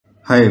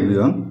Hi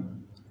everyone,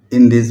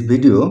 in this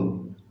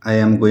video I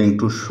am going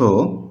to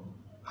show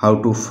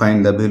how to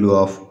find the value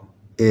of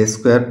a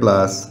square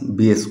plus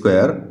b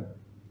square,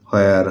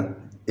 where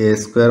a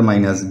square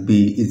minus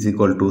b is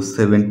equal to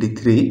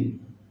 73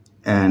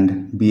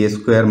 and b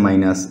square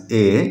minus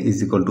a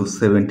is equal to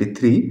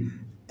 73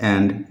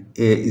 and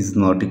a is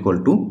not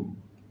equal to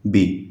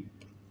b.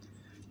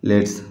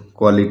 Let's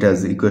call it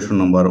as equation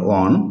number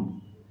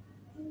 1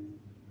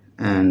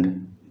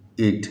 and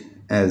it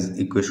as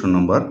equation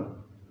number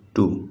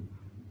 2.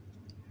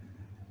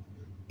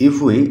 If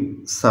we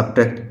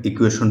subtract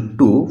equation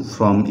 2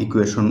 from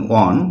equation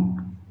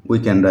 1,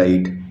 we can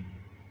write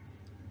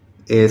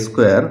a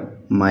square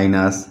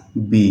minus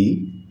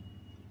b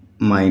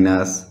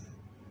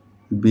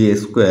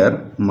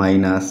square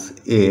minus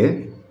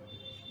a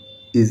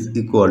is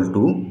equal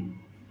to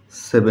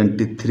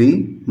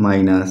 73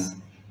 minus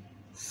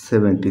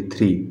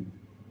 73,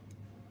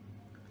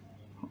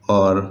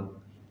 or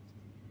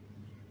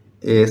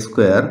a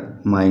square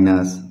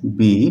minus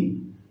b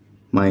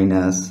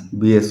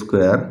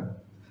square,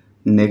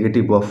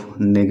 negative of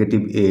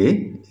negative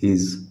a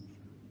is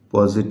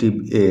positive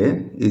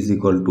a is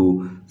equal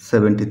to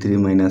 73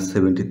 minus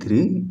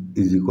 73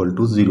 is equal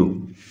to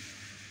 0.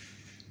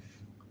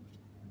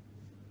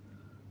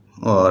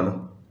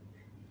 Or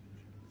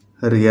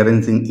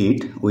rearranging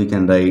it, we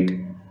can write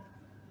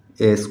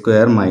a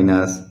square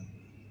minus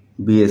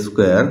b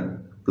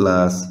square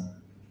plus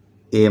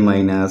a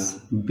minus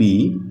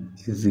b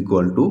is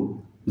equal to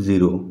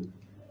 0.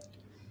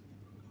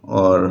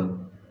 Or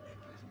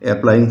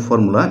applying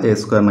formula a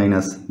square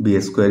minus b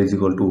square is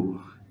equal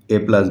to a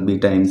plus b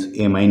times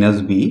a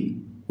minus b,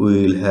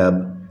 we will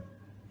have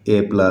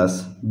a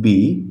plus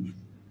b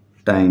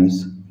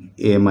times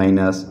a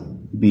minus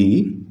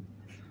b,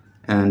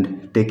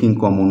 and taking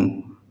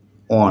common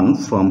 1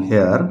 from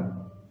here,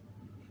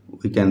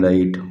 we can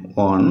write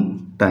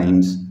 1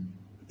 times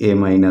a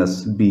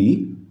minus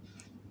b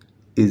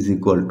is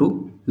equal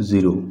to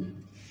 0.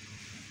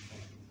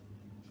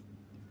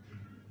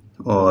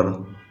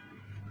 Or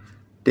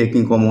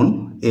taking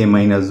common a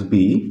minus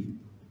b,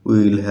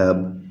 we will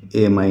have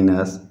a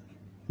minus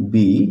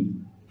b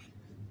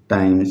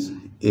times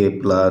a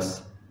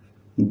plus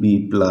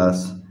b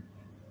plus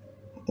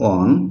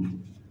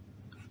 1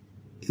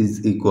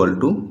 is equal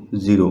to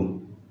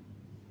 0.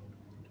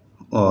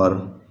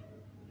 Or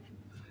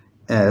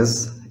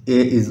as a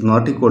is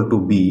not equal to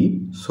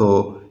b,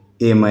 so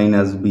a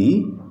minus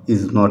b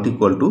is not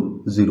equal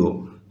to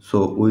 0.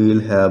 So we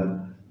will have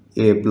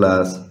a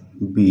plus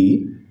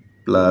b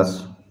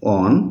plus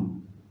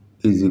 1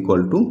 is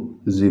equal to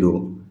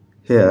 0.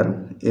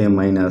 Here a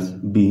minus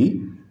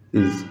b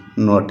is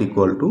not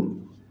equal to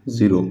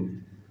 0.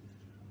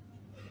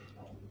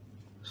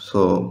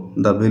 So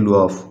the value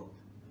of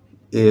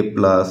a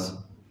plus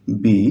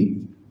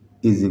b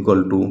is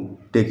equal to,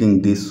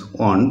 taking this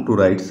 1 to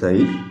right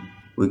side,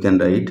 we can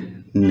write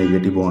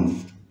negative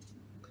 1.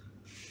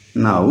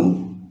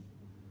 Now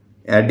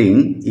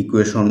adding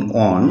equation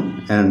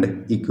 1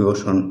 and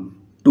equation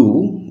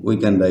 2, we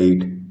can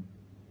write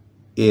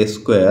a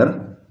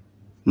square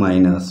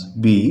minus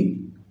b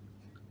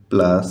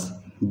plus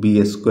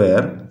b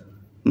square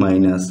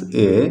minus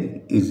a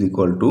is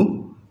equal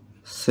to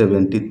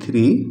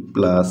 73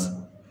 plus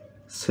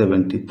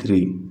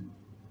 73.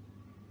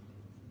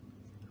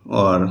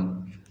 Or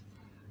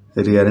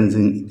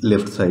rearranging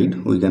left side,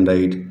 we can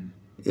write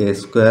a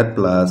square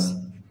plus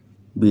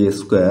b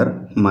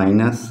square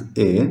minus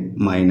a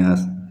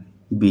minus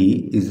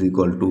b is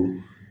equal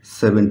to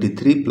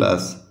 73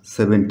 plus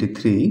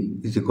 73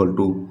 is equal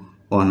to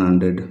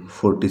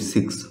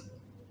 146.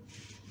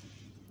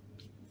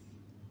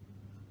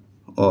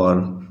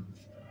 Or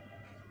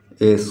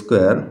a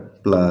square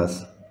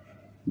plus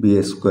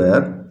b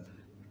square,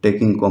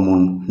 taking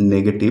common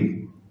negative,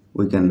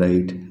 we can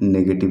write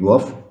negative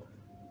of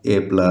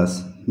a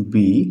plus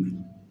b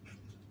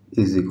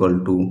is equal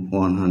to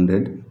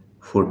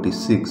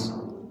 146.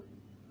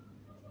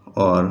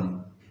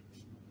 Or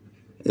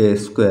a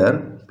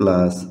square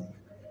plus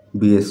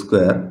b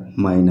square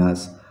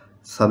minus,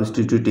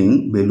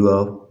 substituting value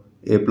of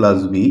a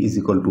plus b is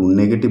equal to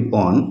negative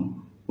 1,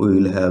 we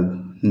will have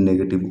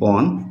negative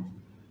 1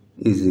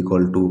 is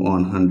equal to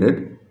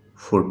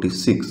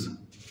 146.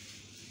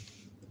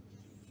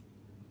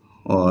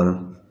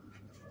 Or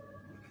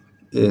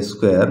a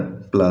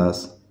square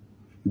plus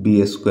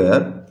b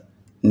square,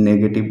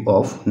 negative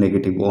of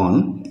negative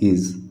 1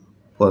 is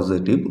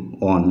positive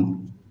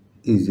 1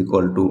 is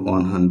equal to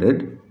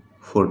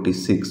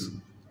 146.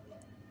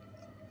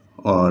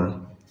 Or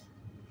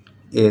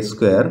a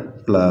square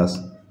plus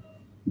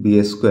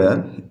b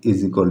square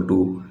is equal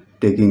to,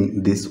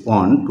 taking this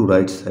 1 to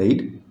right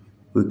side,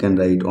 we can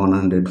write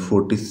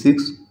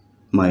 146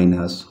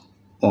 minus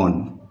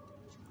 1.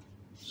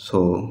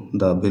 So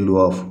the value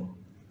of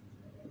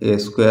a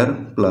square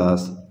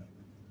plus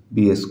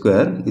b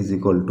square is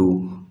equal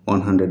to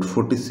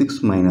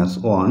 146 minus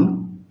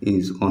 1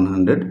 is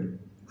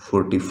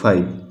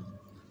 145.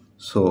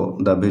 So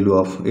the value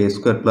of a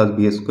square plus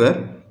b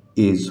square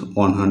is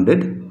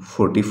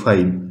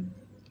 145.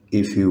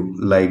 If you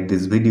like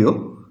this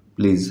video,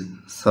 please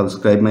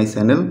subscribe my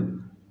channel.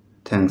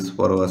 Thanks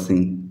for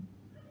watching.